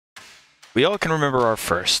We all can remember our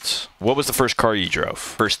firsts. What was the first car you drove?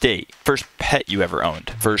 First date? First pet you ever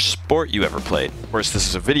owned? First sport you ever played? Of course, this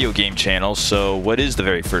is a video game channel, so what is the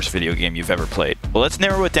very first video game you've ever played? Well, let's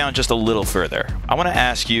narrow it down just a little further. I want to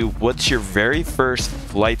ask you, what's your very first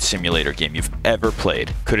flight simulator game you've ever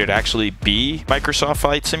played? Could it actually be Microsoft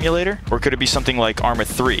Flight Simulator? Or could it be something like Arma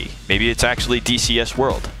 3? Maybe it's actually DCS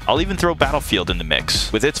World. I'll even throw Battlefield in the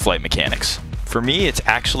mix with its flight mechanics. For me, it's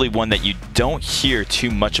actually one that you don't hear too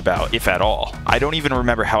much about, if at all. I don't even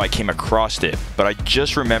remember how I came across it, but I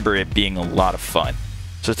just remember it being a lot of fun.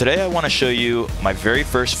 So today I want to show you my very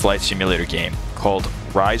first flight simulator game called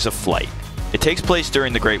Rise of Flight. It takes place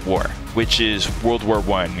during the Great War, which is World War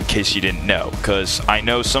I, in case you didn't know, because I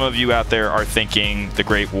know some of you out there are thinking the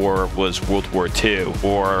Great War was World War II,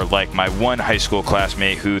 or like my one high school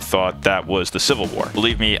classmate who thought that was the Civil War.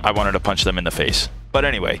 Believe me, I wanted to punch them in the face. But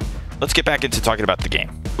anyway, let's get back into talking about the game,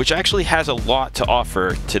 which actually has a lot to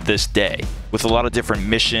offer to this day, with a lot of different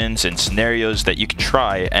missions and scenarios that you can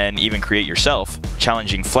try and even create yourself.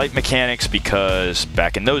 Challenging flight mechanics, because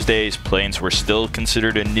back in those days, planes were still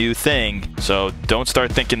considered a new thing, so don't start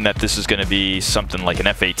thinking that this is going to be something like an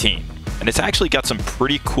F-18. And it's actually got some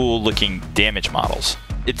pretty cool looking damage models.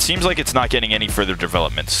 It seems like it's not getting any further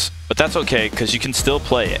developments, but that's okay because you can still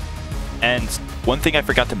play it. And one thing I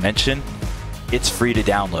forgot to mention, it's free to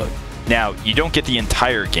download. Now, you don't get the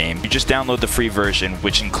entire game, you just download the free version,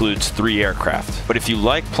 which includes 3 aircraft. But if you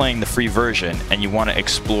like playing the free version and you want to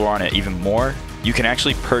explore on it even more, you can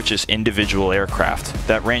actually purchase individual aircraft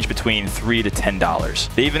that range between $3 to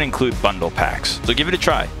 $10. They even include bundle packs. So give it a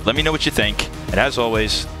try. Let me know what you think, and as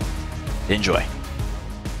always, enjoy.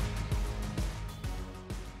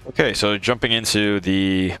 Okay, so jumping into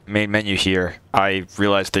the main menu here, I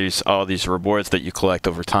realized there's all these rewards that you collect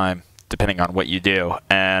over time, depending on what you do,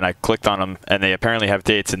 and I clicked on them and they apparently have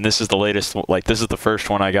dates, and this is the latest, like this is the first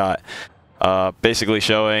one I got, basically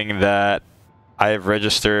showing that I have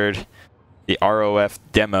registered the ROF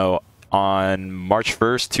demo on March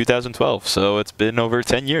 1st 2012, so it's been over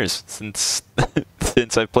 10 years since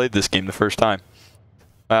since I played this game the first time.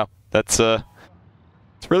 Wow, that's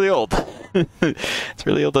it's really old. It's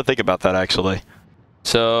really old to think about that, actually.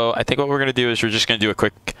 So I think what we're gonna do is we're just gonna do a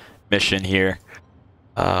quick mission here.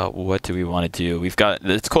 What do we want to do? We've got,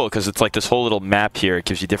 it's cool because it's like this whole little map here. It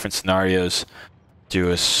gives you different scenarios.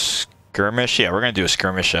 Do a skirmish. Yeah, we're going to do a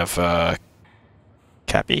skirmish of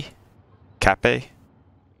Capi? Cape?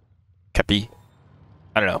 Capi?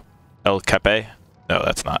 I don't know. El Cape? No,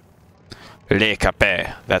 that's not. Le Cape.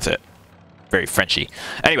 That's it. Very Frenchy.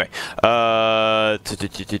 Anyway, let's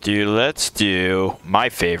do my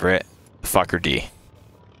favorite, Fokker D.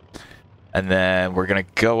 And then we're going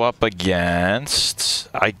to go up against,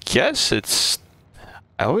 I guess it's,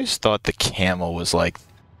 I always thought the Camel was like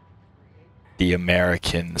the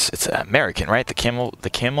Americans. It's American, right? The Camel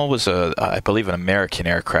was, I believe, an American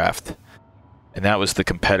aircraft. And that was the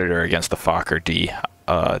competitor against the Fokker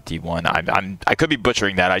D1. I could be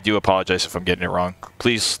butchering that. I do apologize if I'm getting it wrong.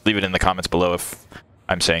 Please leave it in the comments below if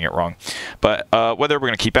I'm saying it wrong. But whether we're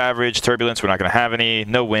going to keep average, turbulence, we're not going to have any,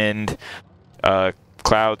 no wind,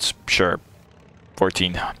 clouds, sure.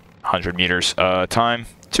 1,400 meters. Time,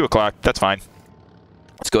 2 o'clock. That's fine.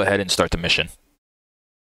 Let's go ahead and start the mission.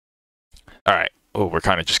 All right. Oh, we're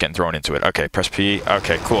kind of just getting thrown into it. Okay, press P.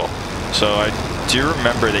 Okay, cool. So I do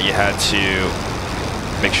remember that you had to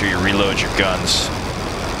make sure you reload your guns.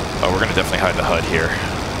 Oh, we're going to definitely hide the HUD here.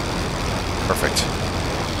 Perfect.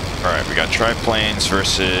 All right, we got triplanes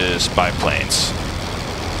versus biplanes.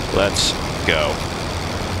 Let's go.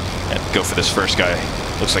 And go for this first guy.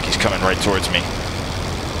 Looks like he's coming right towards me.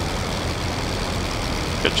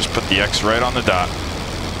 Good, just put the X right on the dot.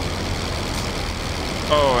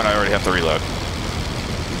 Oh, and I already have to reload.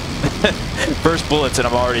 First bullets and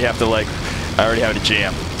I already have to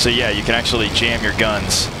jam. So yeah, you can actually jam your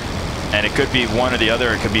guns. And it could be one or the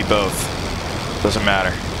other, it could be both. Doesn't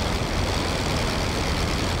matter.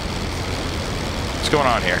 What's going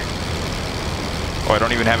on here? Oh, I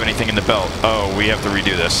don't even have anything in the belt. Oh, we have to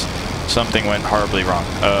redo this. Something went horribly wrong.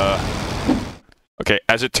 Okay,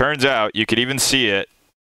 as it turns out, you could even see it.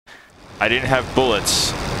 I didn't have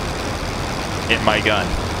bullets in my gun.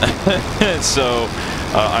 So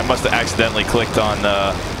I must have accidentally clicked on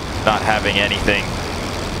not having anything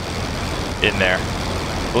in there.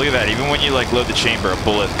 Look at that, even when you like load the chamber, a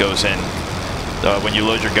bullet goes in. When you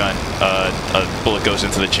load your gun, a bullet goes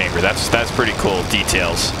into the chamber. That's pretty cool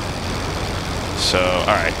details. So,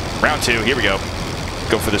 alright, round 2, here we go.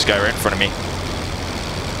 Go for this guy right in front of me.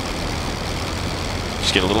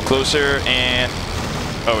 Just get a little closer, and...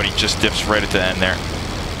 oh, and he just dips right at the end there.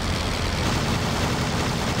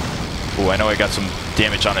 Oh, I know I got some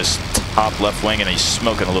damage on his top left wing, and he's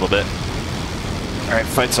smoking a little bit. All right,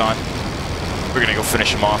 fight's on. We're gonna go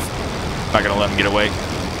finish him off. Not gonna let him get away.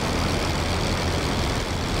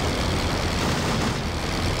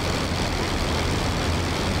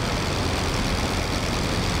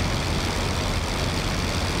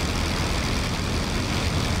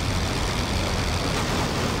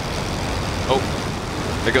 Oh,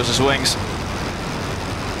 there goes his wings.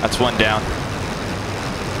 That's one down.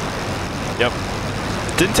 Yep.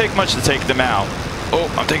 Didn't take much to take them out.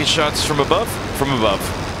 Oh, I'm taking shots from above? From above.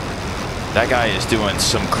 That guy is doing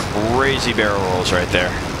some crazy barrel rolls right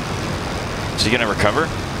there. Is he gonna recover?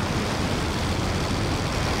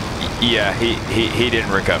 Yeah, he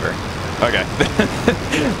didn't recover. Okay.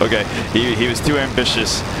 Okay. He was too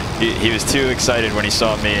ambitious. He was too excited when he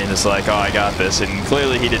saw me and it's like, oh, I got this. And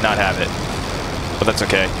clearly he did not have it. But that's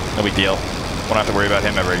okay. No big deal. Won't have to worry about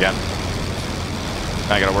him ever again.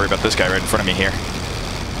 Now I gotta worry about this guy right in front of me here.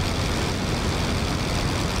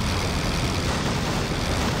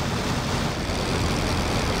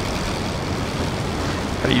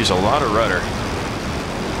 Gotta use a lot of rudder.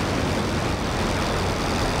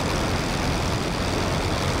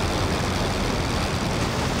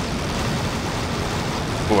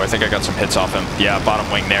 Ooh, I think I got some hits off him. Yeah, bottom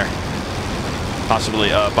wing there. Possibly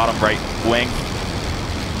bottom right wing.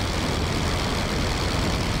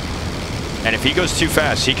 And if he goes too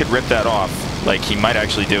fast, he could rip that off. Like, he might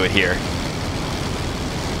actually do it here.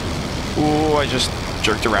 Ooh, I just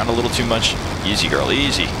jerked around a little too much. Easy, girl,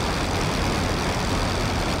 easy.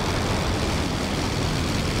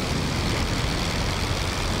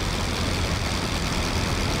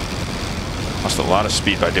 Lost a lot of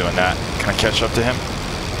speed by doing that. Can I catch up to him?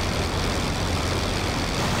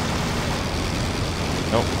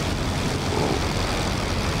 Nope.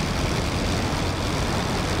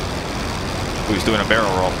 Ooh, he's doing a barrel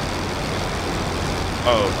roll.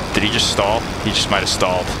 Oh, did he just stall? He just might have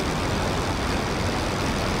stalled.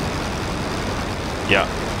 Yeah,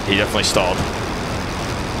 he definitely stalled.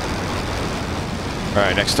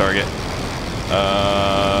 Alright, next target.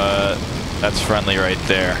 That's friendly right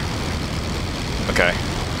there. Okay.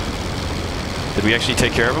 Did we actually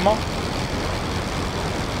take care of them all?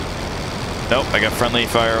 Nope, I got friendly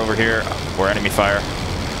fire over here, or enemy fire.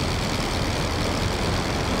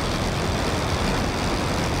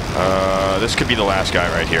 This could be the last guy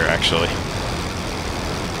right here, actually.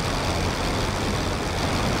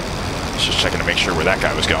 Just checking to make sure where that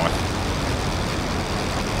guy was going.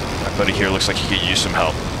 My buddy here looks like he could use some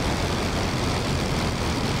help.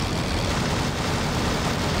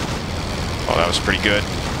 Oh, that was pretty good.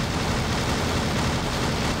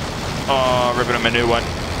 Oh, ripping him a new one.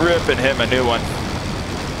 Ripping him a new one.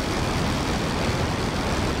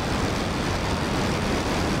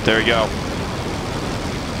 There we go.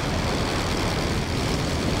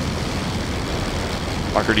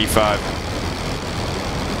 Fokker D5.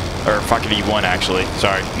 Or Fokker D1, actually.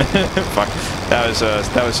 Sorry. Fuck. That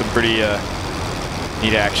was some pretty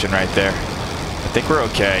neat action right there. I think we're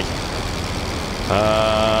okay.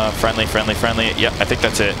 Friendly, friendly, friendly. Yep, I think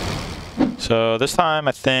that's it. So this time,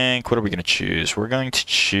 I think, what are we going to choose? We're going to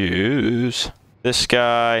choose this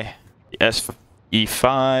guy, the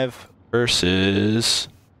SE5 versus,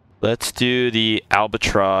 let's do the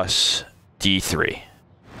Albatross D3.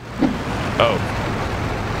 Oh.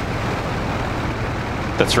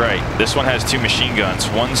 That's right. This one has two machine guns.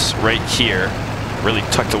 One's right here, really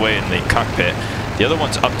tucked away in the cockpit. The other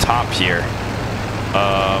one's up top here.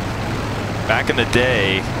 Back in the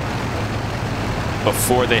day,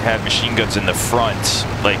 before they had machine guns in the front,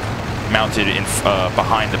 like mounted in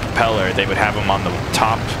behind the propeller, they would have them on the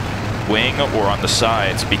top wing or on the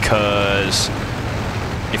sides, because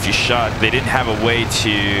if you shot, they didn't have a way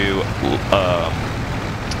to,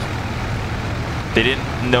 they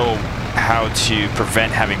didn't know how to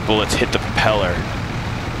prevent having bullets hit the propeller.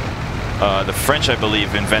 The French, I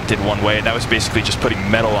believe, invented one way, and that was basically just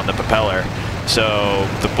putting metal on the propeller, so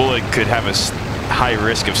the bullet could have a high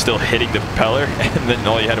risk of still hitting the propeller, and then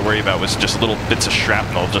all you had to worry about was just little bits of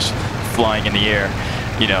shrapnel just flying in the air,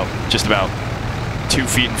 you know, just about 2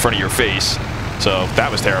 feet in front of your face. So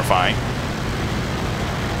that was terrifying.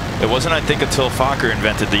 It wasn't, I think, until Fokker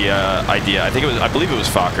invented the idea. I believe it was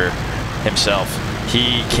Fokker himself.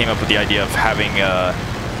 He came up with the idea of having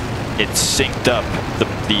it synced up,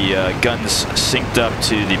 the guns synced up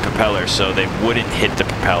to the propeller so they wouldn't hit the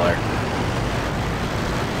propeller.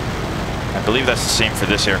 I believe that's the same for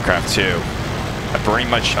this aircraft too. I'm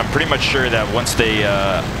pretty much sure that once they,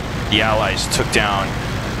 the Allies took down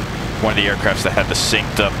one of the aircrafts that had the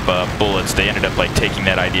synced up bullets, they ended up like taking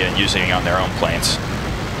that idea and using it on their own planes,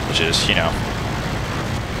 which is, you know,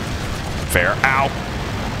 fair. Ow!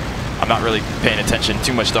 I'm not really paying attention.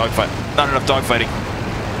 Too much dogfight. Not enough dogfighting.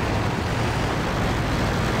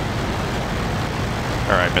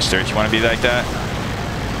 Alright, mister. Do you want to be like that?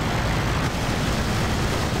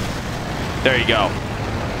 There you go.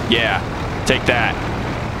 Yeah. Take that.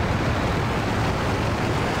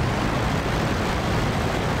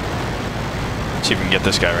 Let's see if we can get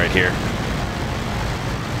this guy right here.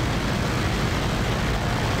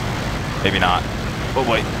 Maybe not. Oh,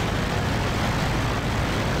 wait.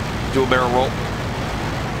 Do a barrel roll.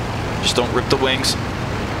 Just don't rip the wings.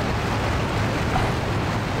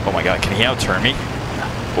 Oh my god, can he outturn me?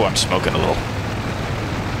 Oh, I'm smoking a little.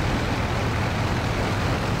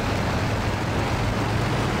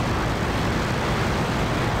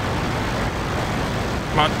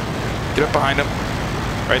 Come on. Get up behind him.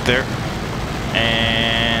 Right there.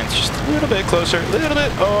 And just a little bit closer. A little bit.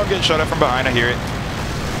 Oh, I'm getting shot at from behind. I hear it.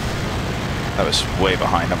 That was way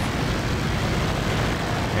behind him.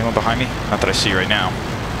 Anyone behind me? Not that I see right now.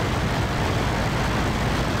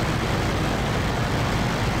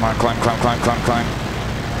 Come on, climb, climb, climb, climb, climb.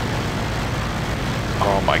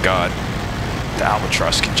 Oh my god. The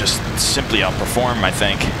Albatross can just simply outperform, I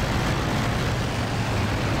think.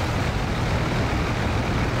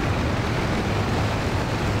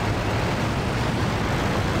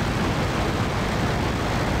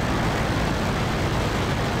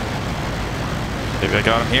 Maybe I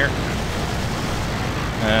got him here.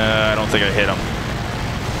 I don't think I hit him.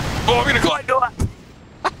 Oh, I'm gonna glide.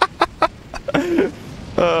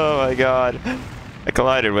 Oh my god. I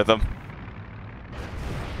collided with him.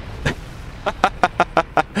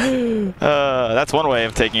 That's one way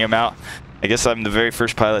of taking him out. I guess I'm the very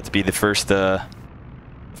first pilot to be the first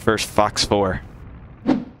Fox 4.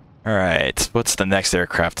 Alright, what's the next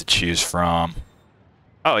aircraft to choose from?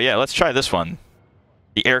 Oh yeah, let's try this one.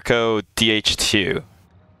 The Airco DH2.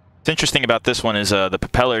 What's interesting about this one is the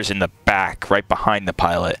propeller's in the back, right behind the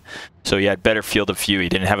pilot. So he had better field of view. He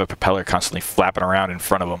didn't have a propeller constantly flapping around in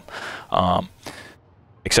front of him.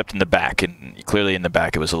 Except in the back. And clearly in the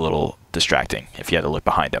back it was a little distracting if you had to look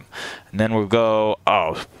behind him. And then we'll go...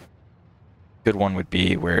 Oh. Good one would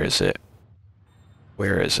be... Where is it?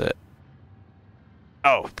 Where is it?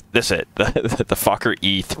 Oh, this is it. The Fokker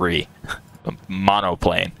E3. A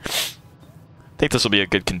monoplane. I think this will be a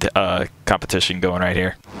good competition going right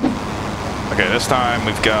here. Okay, this time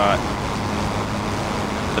we've got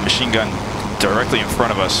the machine gun directly in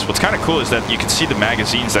front of us. What's kind of cool is that you can see the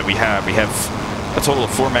magazines that we have. We have a total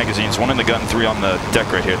of 4 magazines, 1 in the gun, 3 on the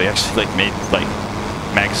deck right here. They actually made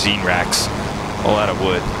magazine racks all out of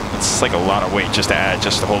wood. It's like a lot of weight just to add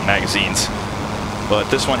just to hold magazines. But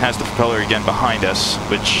this one has the propeller again behind us,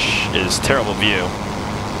 which is terrible view.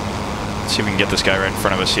 Let's see if we can get this guy right in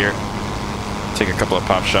front of us here. Take a couple of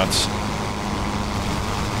pop shots.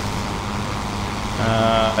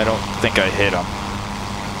 I don't think I hit him.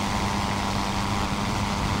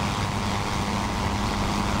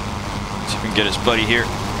 See if we can get his buddy here.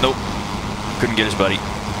 Nope. Couldn't get his buddy.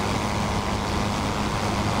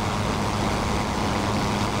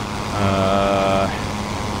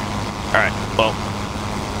 Alright, well,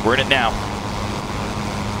 we're in it now.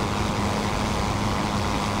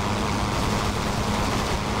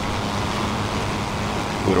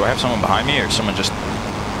 Ooh, do I have someone behind me, or someone just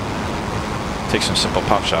take some simple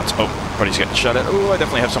pop shots? Oh, buddy's getting shot at. Oh, I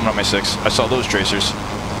definitely have someone on my 6. I saw those tracers.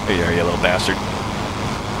 There you are, you little bastard.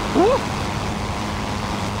 Woo!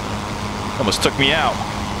 Almost took me out.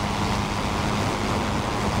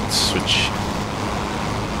 Let's switch.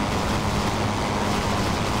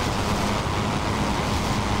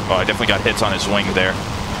 Oh, I definitely got hits on his wing there.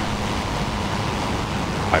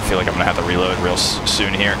 I feel like I'm gonna have to reload real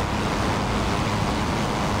soon here.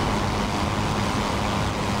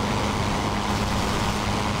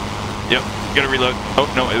 Yep, gotta reload.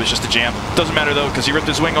 Oh, no, it was just a jam. Doesn't matter, though, because he ripped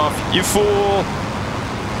his wing off. You fool!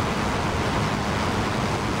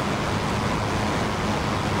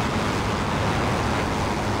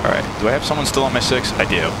 Alright, do I have someone still on my 6? I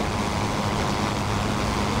do.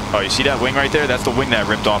 Oh, you see that wing right there? That's the wing that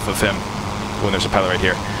ripped off of him. When there's a pilot right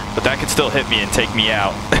here. But that could still hit me and take me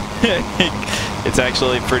out. It's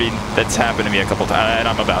actually pretty... That's happened to me a couple times, and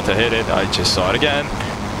I'm about to hit it. I just saw it again.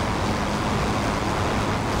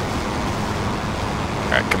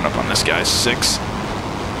 Alright, coming up on this guy's 6.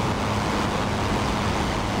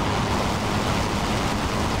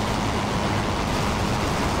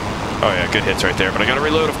 Oh yeah, good hits right there, but I gotta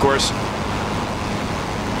reload, of course.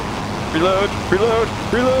 Reload, reload,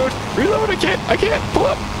 reload, reload, I can't, pull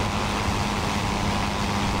up.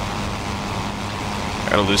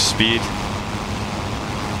 Gotta lose speed.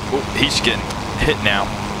 Oh, he's getting hit now.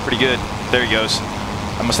 Pretty good. There he goes.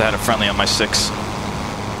 I must have had a friendly on my 6.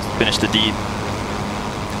 Finish the deed.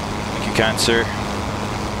 Thank you, kind sir.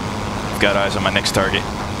 I've got eyes on my next target.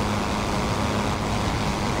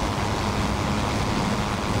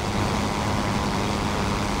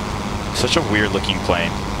 Such a weird looking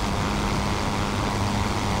plane.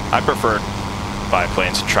 I preferred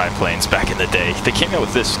biplanes and triplanes back in the day. They came out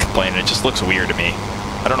with this plane and it just looks weird to me.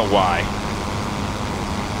 I don't know why.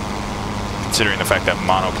 Considering the fact that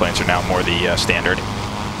monoplanes are now more the standard.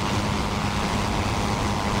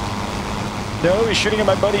 No, he's shooting at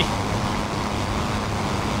my buddy.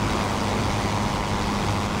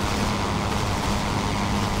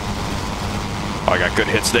 Oh, I got good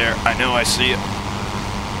hits there. I know, I see it.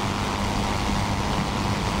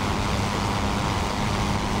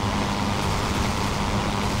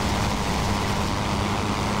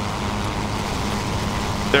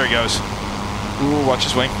 There he goes. Ooh, watch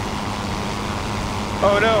his wing.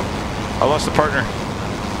 Oh no! I lost the partner.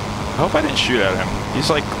 I hope I didn't shoot at him. He's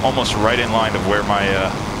like almost right in line of where my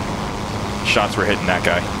shots were hitting that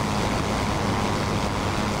guy.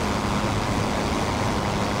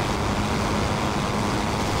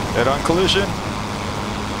 Head-on collision.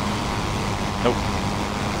 Nope.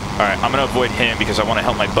 Alright, I'm gonna avoid him because I want to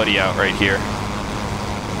help my buddy out right here.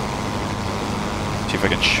 See if I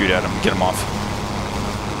can shoot at him, get him off.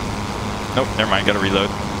 Nope, never mind, gotta reload.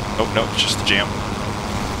 Oh, no, it's just a jam.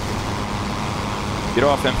 Get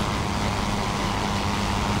off him.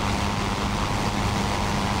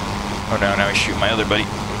 Oh no, now he's shooting my other buddy.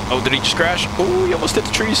 Oh, did he just crash? Oh, he almost hit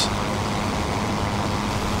the trees.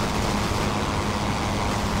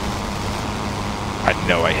 I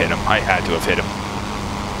know I hit him. I had to have hit him.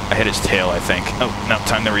 I hit his tail, I think. Oh, now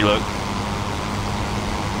time to reload.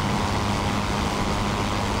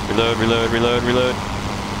 Reload, reload, reload, reload.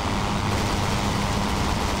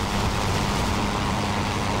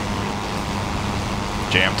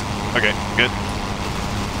 Jammed. Okay, good.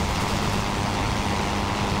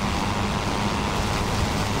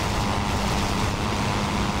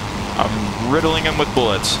 I'm riddling him with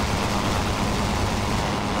bullets.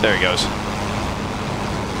 There he goes.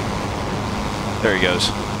 There he goes.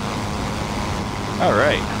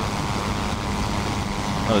 Alright.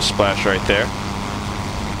 Another splash right there.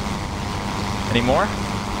 Any more?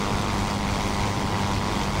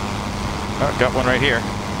 Oh, got one right here.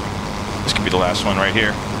 This could be the last one right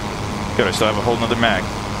here. Good, I still have a whole nother mag.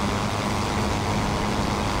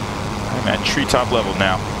 I'm at treetop level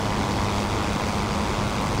now.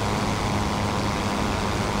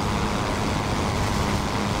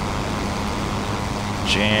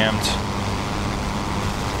 Jammed.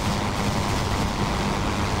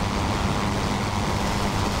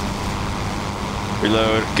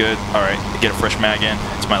 Reload, good. Alright, get a fresh mag in.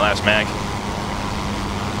 It's my last mag.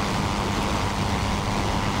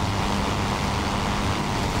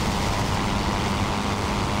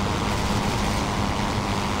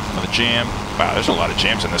 Another jam. Wow, there's a lot of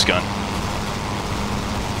jams in this gun.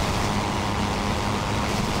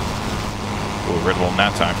 We'll riddle him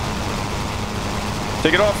that time.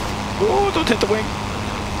 Take it off. Oh, don't hit the wing.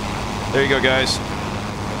 There you go, guys.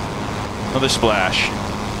 Another splash.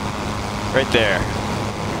 Right there.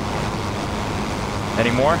 Any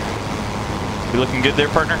more? We looking good there,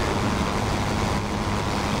 partner?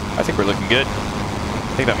 I think we're looking good.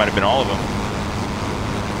 I think that might have been all of them.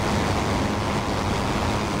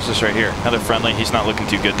 What's this right here? Another friendly. He's not looking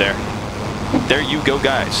too good there. There you go,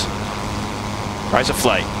 guys. Rise of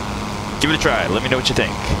Flight. Give it a try. Let me know what you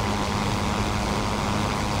think.